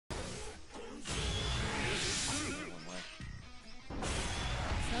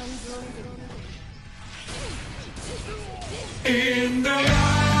In the light,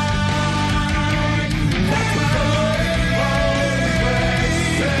 that's my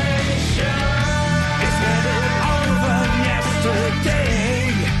frustration. It's never over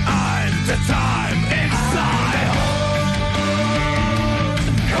yesterday. I'm the time inside.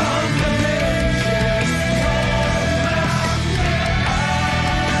 Combinations come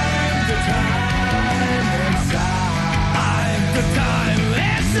I'm the time inside. I'm the time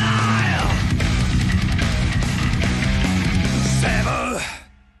inside. Sever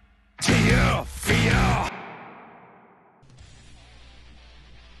to your fear.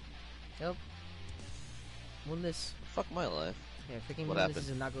 Yep. Moonless. Fuck my life. Yeah, freaking What Moonless happened? is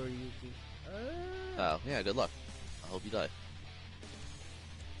a Nagoriyuki. Oh, yeah, good luck. I hope you die.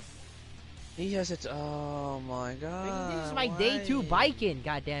 He has it. Oh my god. This is my day 2 Baiken,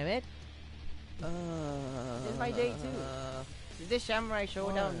 goddammit. This is my day 2. Is this Samurai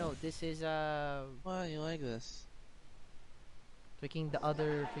Showdown? No, this is Why you like this? freaking the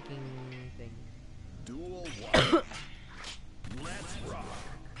other freaking thing. Duel 1. Let's rock.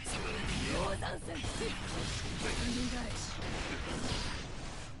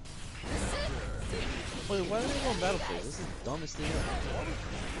 Wait, why are they going battle phase? This is the dumbest thing ever.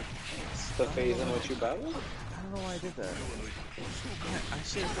 It's the phase in which you battle? I don't know why I did that. I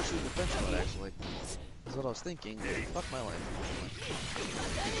should have pushed the defense mode actually. That's what I was thinking. Fuck my life.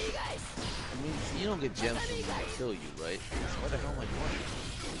 I mean, you don't get gems from when I kill you, right? So what the hell am I doing?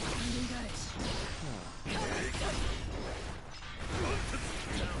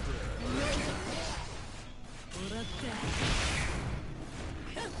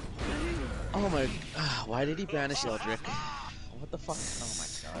 Oh my, why did he banish Eldrick? What the fuck? Oh my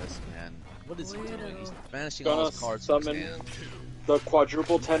god, this man. What is he doing? He's banishing all his cards from his summon hand. the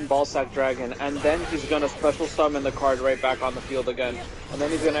quadruple 10 ballsack dragon, and then he's gonna special summon the card right back on the field again. And then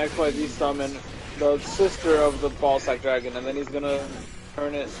he's gonna XYZ summon the sister of the ballsack dragon, and then he's gonna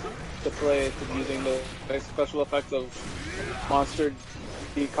turn it to play using the special effects of monster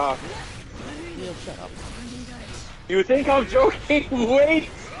decock. Leo, shut up. You think I'm joking? Wait!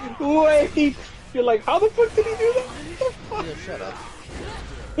 You're like, how the fuck did he do that? Leo, shut up.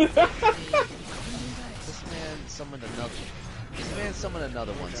 This man summoned another. This man summoned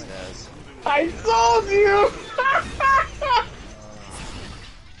another one, Staz. I told you!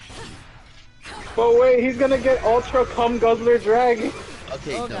 But wait, he's gonna get Ultra Cum Guzzler Dragon.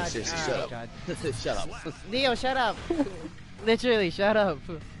 Okay, Oh no, god. seriously, Oh shut up. god. Shut up. Leo, shut up. Literally, shut up.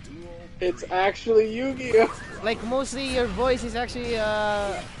 It's actually Yu-Gi-Oh! Like, mostly your voice is actually,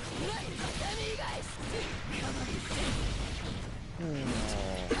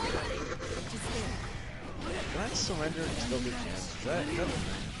 Can I surrender and still get chance? Is that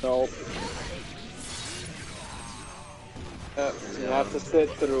Nope. You have to sit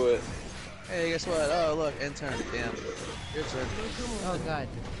through it. Hey, guess what? Oh, look, end turn. Damn. Your turn. oh god.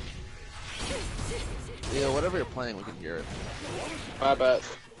 Yeah, whatever you're playing, we can hear it. My bad.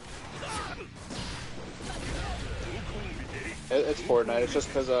 It's Fortnite, it's just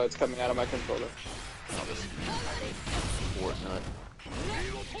because it's coming out of my controller. Fortnite.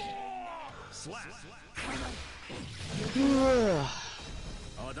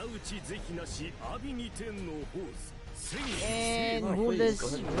 And Oh, Moonless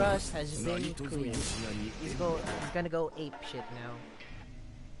please, go ahead. Rust has been cleared. He's gonna go ape shit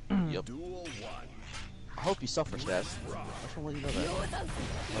now. Yep. I hope you suffer, Stas. I just want to let you know that.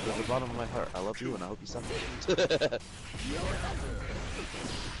 Like, at the bottom of my heart, I love you and I hope you suffer.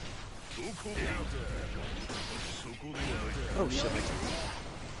 Oh shit, my turn.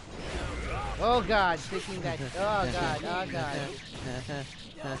 Oh god, freaking that. Oh god, oh god.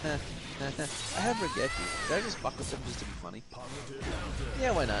 I have Regeki. Did I just fuck with him just to be funny?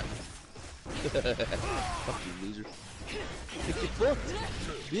 Yeah, why not? Fuck you, loser. Get fucked,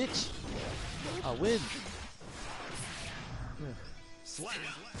 bitch! I'll win.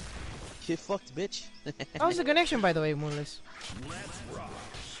 Get fucked, bitch. How's the connection, by the way, Moonless?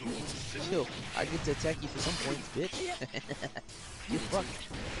 Chill. I get to attack you for some points, bitch. Get fucked.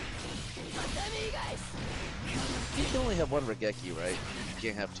 You can only have one Regeki, right? You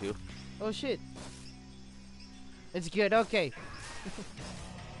can't have two. Oh shit. It's good, okay.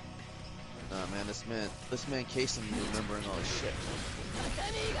 Nah, man, this man casing me remembering all his shit.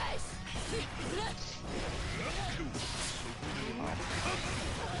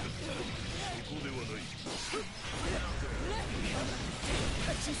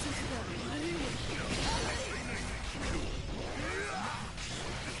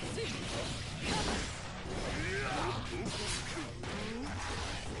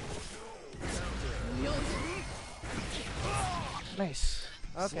 Nice.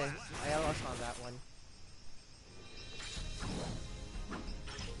 Okay, I lost on that one.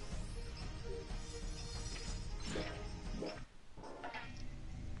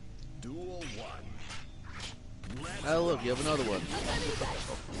 Duel 1. Oh look, you have another one.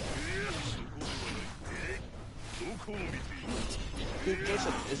 Dude,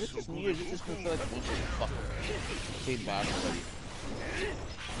 Jason, is it just me or is it just gonna feel like Winter fucking came back already?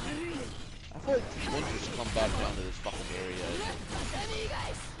 I feel like Winter's come back down to this fucking area.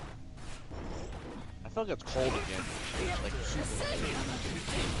 I feel like it's cold again. Like super cold.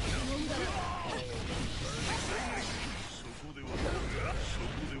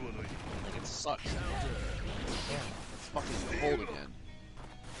 Like it sucks. Yeah, it's fucking cold again.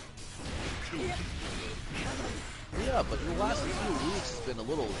 Yeah, but the last few weeks has been a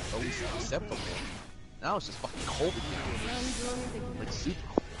little, at least acceptable. Now it's just fucking cold again. Like super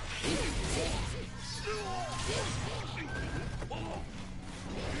cold.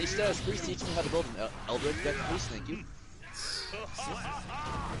 Hey Stas, please teach me how to build an Eldritch deck, please, thank you.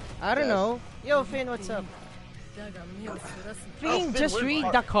 I don't Yes. know. Yo, Finn, what's up? Finn, Finn, just we're read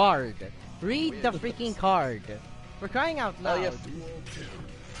part- the card. Read the freaking card. We're crying out Oh loud. yeah,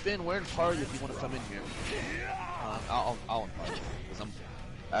 Finn, we're in party if you want to come in here. I'll invite you, because I'm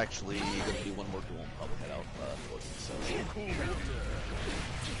actually going to do one more duel and probably head out towards the south.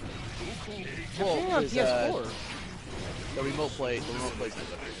 Well, Playing on PS4. the remote plays not good.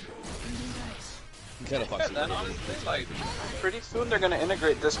 You kind of fucks Then it. like, pretty soon they're gonna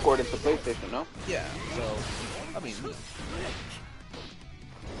integrate Discord into PlayStation, no? Yeah, so, I mean,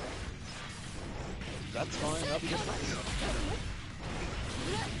 that's fine, that'll be just nice.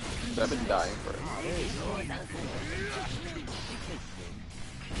 I've been dying for it.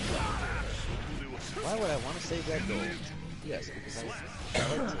 Why would I want to save that gold? Yes, because I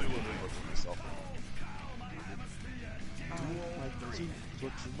like to work for myself. I like to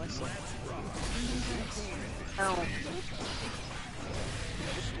work for myself.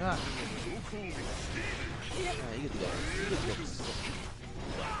 Ah. Yeah, you get to go.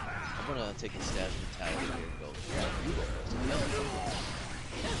 I'm gonna take the stash mentality here and go. You go first.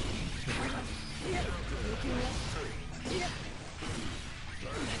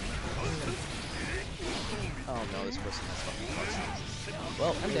 Oh no, this person has fucking parts.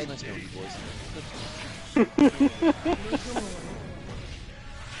 Well, I'm dead. Nice knowing you boys.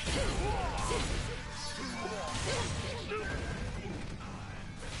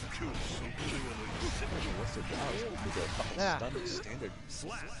 What's their job? Yeah. Fucking standard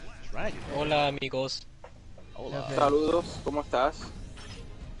dragon. Hola amigos. Hola. Saludos, ¿cómo estás?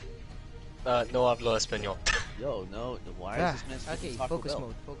 No hablo español. Yo, no, why Ah, is this man okay, speaking Taco focus Bell?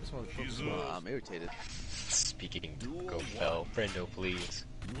 mode, focus mode, focus mode. I'm irritated. Speaking Taco Bell. Friendo, please.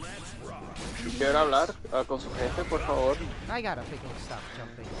 ¿Quiere hablar con su jefe, por favor? I gotta freaking stop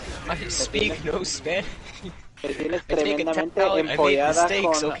jumping. I speak no Spanish. Me tienes I take tremendamente Italian. I made empollada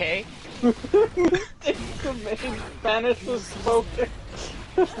mistakes, con... okay? To make Spanish was spoken.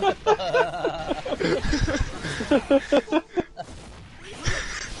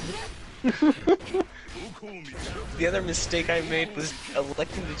 The other mistake I made was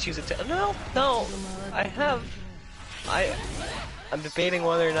electing to choose Italian. No, I'm debating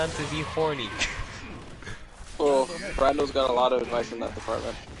whether or not to be horny. Well, Brando's got a lot of advice in that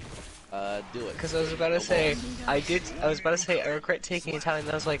department. Do it. Because I was about to say, I regret taking Italian,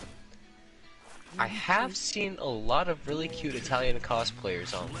 and I was like, I have seen a lot of really cute Italian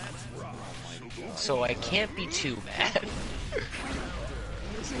cosplayers online, so I can't be too bad.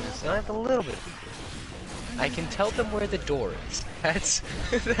 So I have a little bit. I can tell them where the door is. That's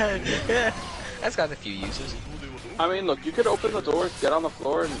got a few uses. I mean, look, you could open the door, get on the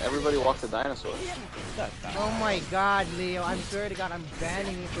floor, and everybody walks a dinosaur. Oh my god, Leo, I swear to god, I'm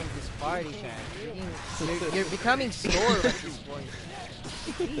banning you from this party, chat. You're becoming sore at this point.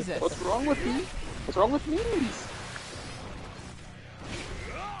 Jesus. What's wrong with me? What's wrong with memes?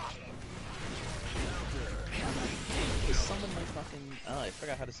 Summon my fucking... Oh, I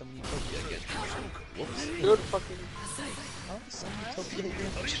forgot how to summon Utopia again. Whoops. Dude, fucking... How to summon Utopia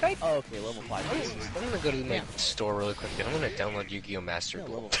again? Should I? Oh, okay, level 5. I'm gonna go to my store really quick. I'm gonna download Yu-Gi-Oh! Master Yeah,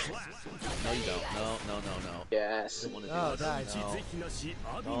 Duel. level 5. No, you don't. No. Yes. I don't want to do Oh, this. guys.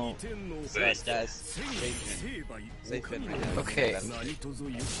 No. Guys. Safe in. Okay.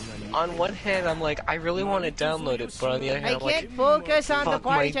 On one hand, I'm like, I really want to download it, but on the other hand, I I'm like, can't focus on the fuck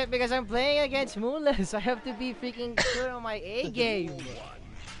party my- chat because I'm playing against Moonless. I have to be freaking good on my A game.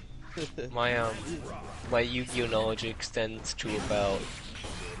 my Yu-Gi-Oh knowledge extends to about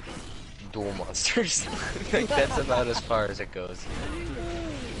duel monsters. Like, that's about as far as it goes.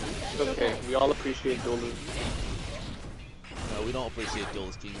 It's okay. We all appreciate dueling. No, No, we don't appreciate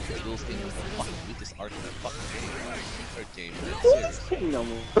Duelist Kingdom. Duelist Kingdom is the fucking weakest arc in that fucking game. Duelist Kingdom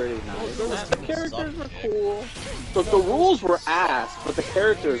was pretty nice. Duelist The Kingdom characters were sucked, cool. But the rules were ass, but the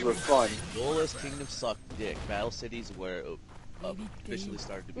characters were fun. Duelist Kingdom sucked dick. Battle Cities where officially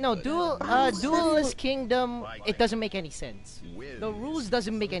started to be No, good. Duelist Kingdom, it doesn't make any sense. The rules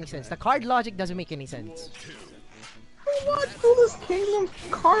doesn't make any sense. The card logic doesn't make any sense. You watch Duelist Kingdom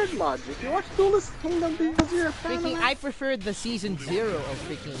card logic. You watch Duelist Kingdom because you're a fan Freaking, of I prefer the season 0 of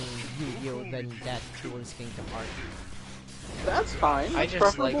freaking Yu-Gi-Oh than that Duelist Kingdom arc. That's fine. I That's just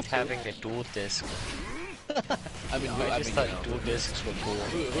preferable liked too. having a dual disc. I mean, I just thought dual discs were cool.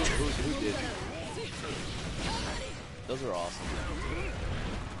 Who did? Those are awesome.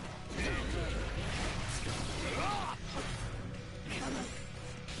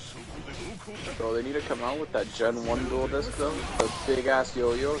 Bro, they need to come out with that Gen 1 dual disc though. The big ass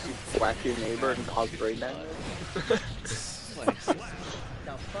yo-yos, you whack your neighbor and cause brain damage. The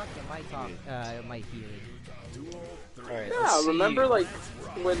fuck am I hearing? Alright, Yeah, remember like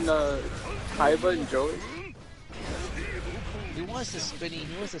when Kaiba and Joey? He wants the spinny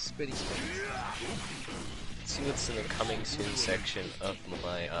spinny. See what's in the coming soon section of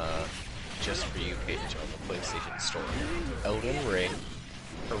my Just For You page on the PlayStation Store. Elden Ring,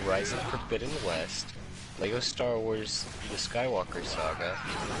 Horizon Forbidden West, Lego Star Wars The Skywalker Saga,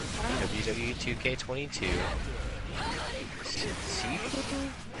 WWE 2K22,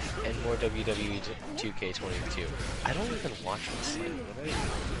 Seafood, and more WWE 2K22. I don't even watch wrestling. What are you?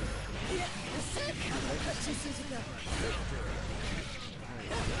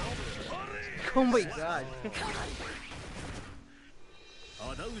 Oh my god.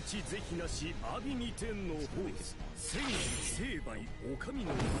 仇討ち是非なし阿鼻二天の法戦意成敗お上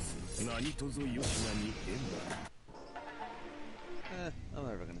の松何とぞよしなに縁 I'm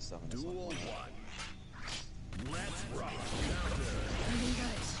never gonna summon this Duel one. 1 Let's rock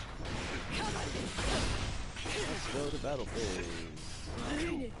Let's go to battle phase.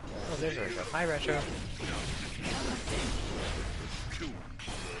 Oh, there's Retro. Hi, Retro.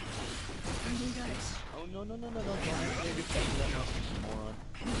 Oh no, don't maybe that mouse, moron.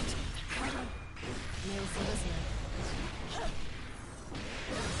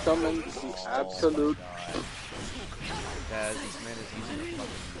 Summon the absolute. Guys, this man is using a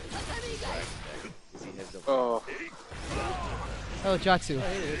fucking drag deck. He has the Oh, Oh, Jatsu.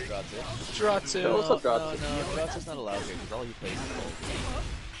 Hey, there's Dratsu. Dratsu. Yeah, what's up, Dratsu? No, Dratsu's not allowed here because all he plays is Cold.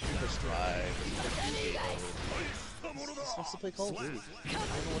 He plays Strive. He's supposed to play Call of Duty. I don't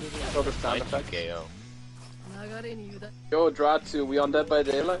know what it is. so the sound effect. KO. Yo, Dratsu, we on Dead by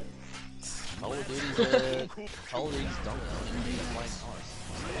Daylight? Call of Duty's don't know. He's playing ours.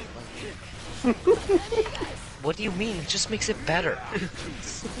 What do you mean? It just makes it better.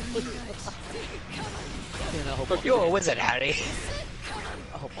 Yo, what's it, Harry?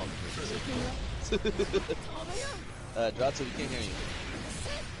 I hope I'm Dratsu, we can't hear you.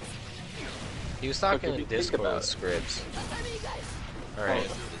 He was talking Okay, in think Discord about with it. Scribs. Alright.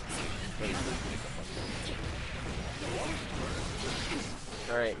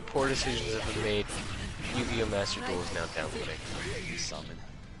 Alright, poor decisions have been made. Yu-Gi-Oh! Master Duel is now downloading. Summon.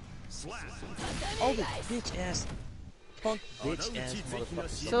 Oh, the bitch ass. Punk bitch ass motherfucker.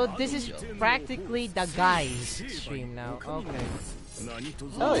 So this is practically the guy's stream now. Okay.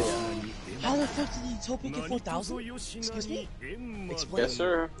 Oh yeah. How the fuck did he topic get 4,000? Excuse me? Explain. Yes,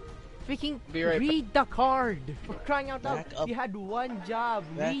 sir. Freaking Be right read the card. For crying out loud. Back up. You had one job.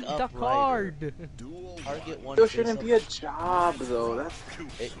 Back Read up, the card. Target one. There shouldn't be a job though. That's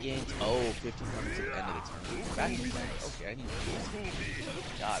It gains 1,500 to the end of the turn. Back to back. Okay, I need to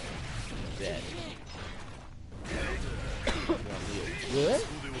got it. Bet. What?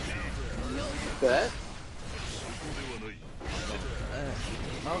 bet.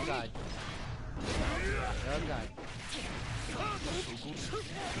 Oh god. Oh god.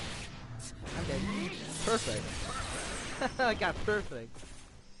 I'm dead. Perfect. I got perfect.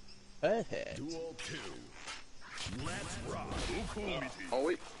 Perfect. Duel 2 Let's rock Oh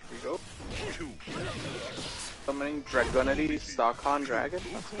wait, here we go. Summoning Dragonity Stockon Dragon.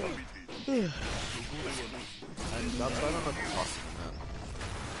 Let's go. I'm not trying to talk to him.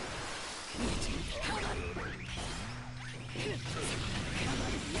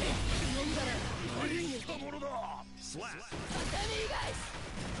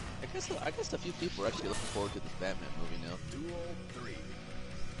 I guess a few people are actually looking forward to this Batman movie now. Duel 3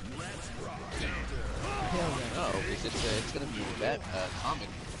 Let's rock Oh, it's gonna be a comic.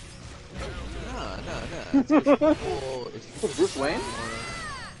 No. It's gonna be cool. Bruce Wayne?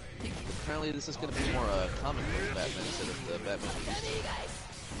 Apparently, this is gonna be more a comic book Batman instead of the Batman movie.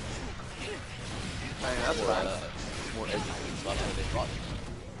 I mean, that's fine. More educated. Watch where they fought.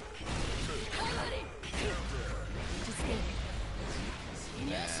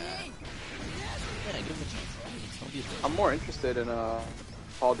 Yeah, give him a chance. Don't be afraid. I'm more interested in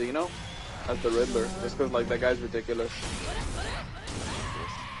Paul Dino as the Riddler, just because like that guy's ridiculous.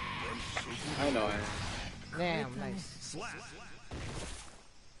 I know. Damn, nice.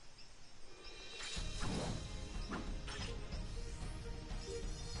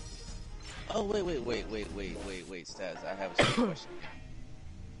 Oh, wait, Staz, I have a second question.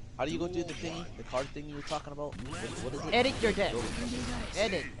 How do you go do the thingy, the card thing you were talking about? What is it? Edit your deck.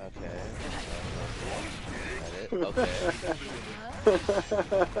 Edit. Okay. Edit. Okay. Okay.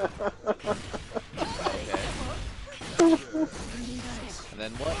 And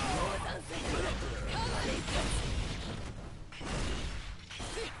then what?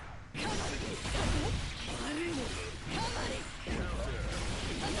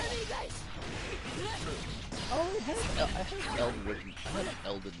 Oh, I had Elden Ring. I had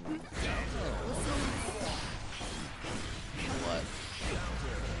Elden Ring. What?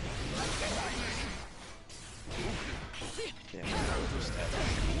 Damn,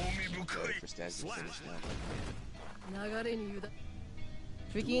 I'm for Staz to finish now.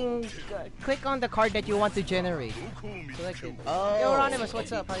 Freaking click on the card that you want to generate. Select it. Oh, Yo, Ronimus,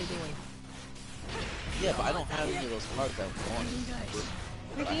 what's up? How you doing? Yeah, but I don't have any of those cards I want.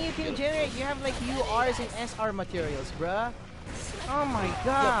 Freaking you can generate. You have like URs and SR materials, bruh. Oh my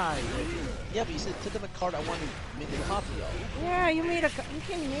god. Yeah, but you said click on the card I want to make a copy of. Yeah, you made a. You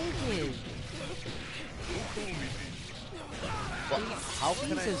can make it. Well, how can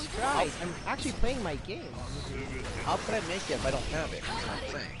Jesus Christ! I'm actually playing my game. How can I make it if I don't have it? That's what I'm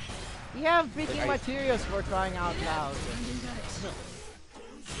saying. You have freaking materials for crying out loud.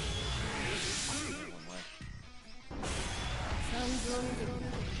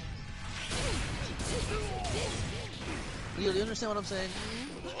 You understand what I'm saying?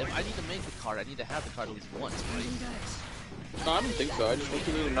 If I need to make the card, I need to have the card at least once, right? No, I don't think so. I just think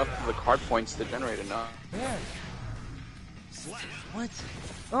you need enough of the card points to generate enough. Yeah. What?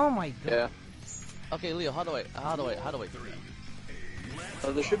 Oh my god. Yeah. Okay, Leo, how do I do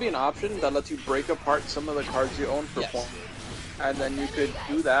that? There should be an option that lets you break apart some of the cards you own for points. And then you could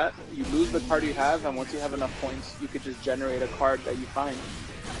do that. You lose the card you have, and once you have enough points, you could just generate a card that you find.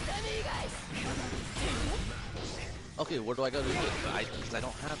 Okay, where do I go to do it? Because I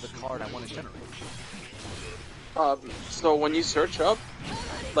don't have the card I want to generate. So when you search up,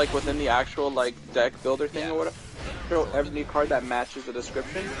 like within the actual like deck builder thing or whatever, show every card that matches the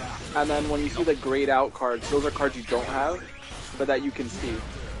description, and then when you see the grayed out cards, those are cards you don't have, but that you can see.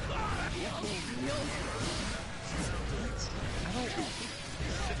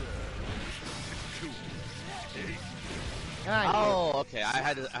 Oh, okay. I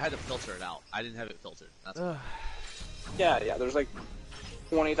had to filter it out. I didn't have it filtered. That's fine. Yeah. There's like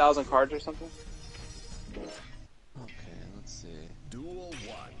 20,000 cards or something. Okay, let's see. Duel 1.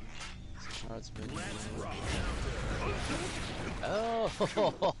 Cards been. Oh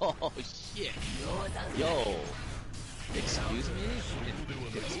shit! Yo, excuse me?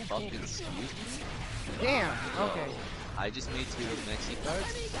 It's fucking excuse me? Damn. Okay. I just made 2 Mexi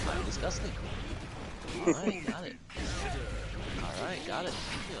cards. I'm disgusting. Alright, got it. Alright, got it.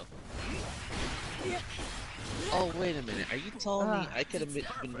 Thank you. Oh, wait a minute. Are you telling me I could have been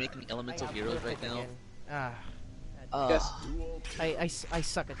making elemental heroes right now? Yes. I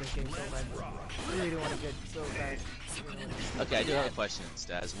suck at this game so bad. I really want to get so bad. Okay, I do have a question,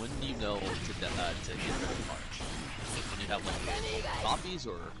 Staz. When do you know to get rid of cards? When you have like copies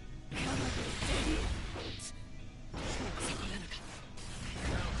or?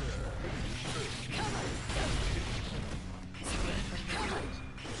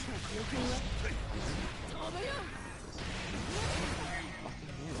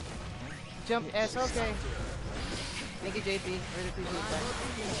 Jump S, okay. Thank you, JP. Really appreciate that.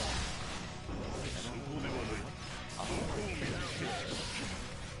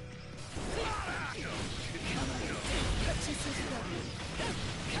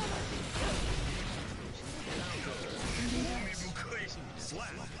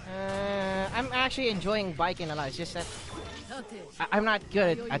 I'm actually enjoying Baiken a lot. It's just that I'm not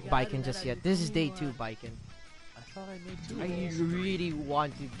good at Baiken just yet. This is day 2 Baiken. I thought I made 2. I really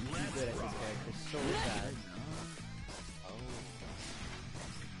want to be good at this character so bad. Oh.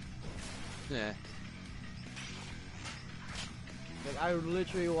 Yeah. Like, I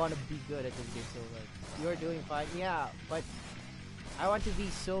literally want to be good at this game so bad. You're doing fine, yeah, but I want to be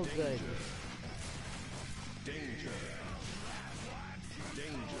so good. Danger.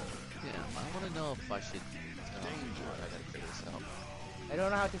 Yeah, I want to know if I should. I gotta figure this out. I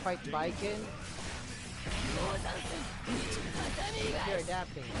don't know how to fight Baiken. You're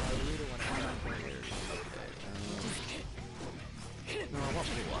adapting. I really want to adapt. No, I want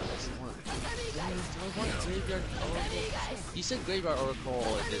Blue Eyes. I want Graveyard Oracle. You said Graveyard Oracle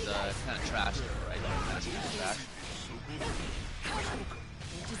is kind of trash, though, right? That's kind of trash.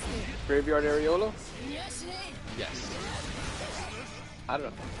 Graveyard Areola? Yes. I don't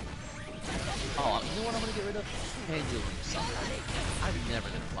know. Oh, you know what I'm gonna get rid of? Pendulum Sucker. I'm never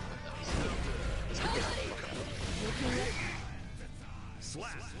gonna fuck with those. Let's get this fuck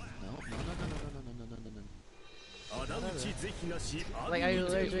out. Like I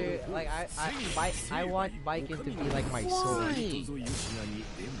literally, like I want Baiken to be like my soul.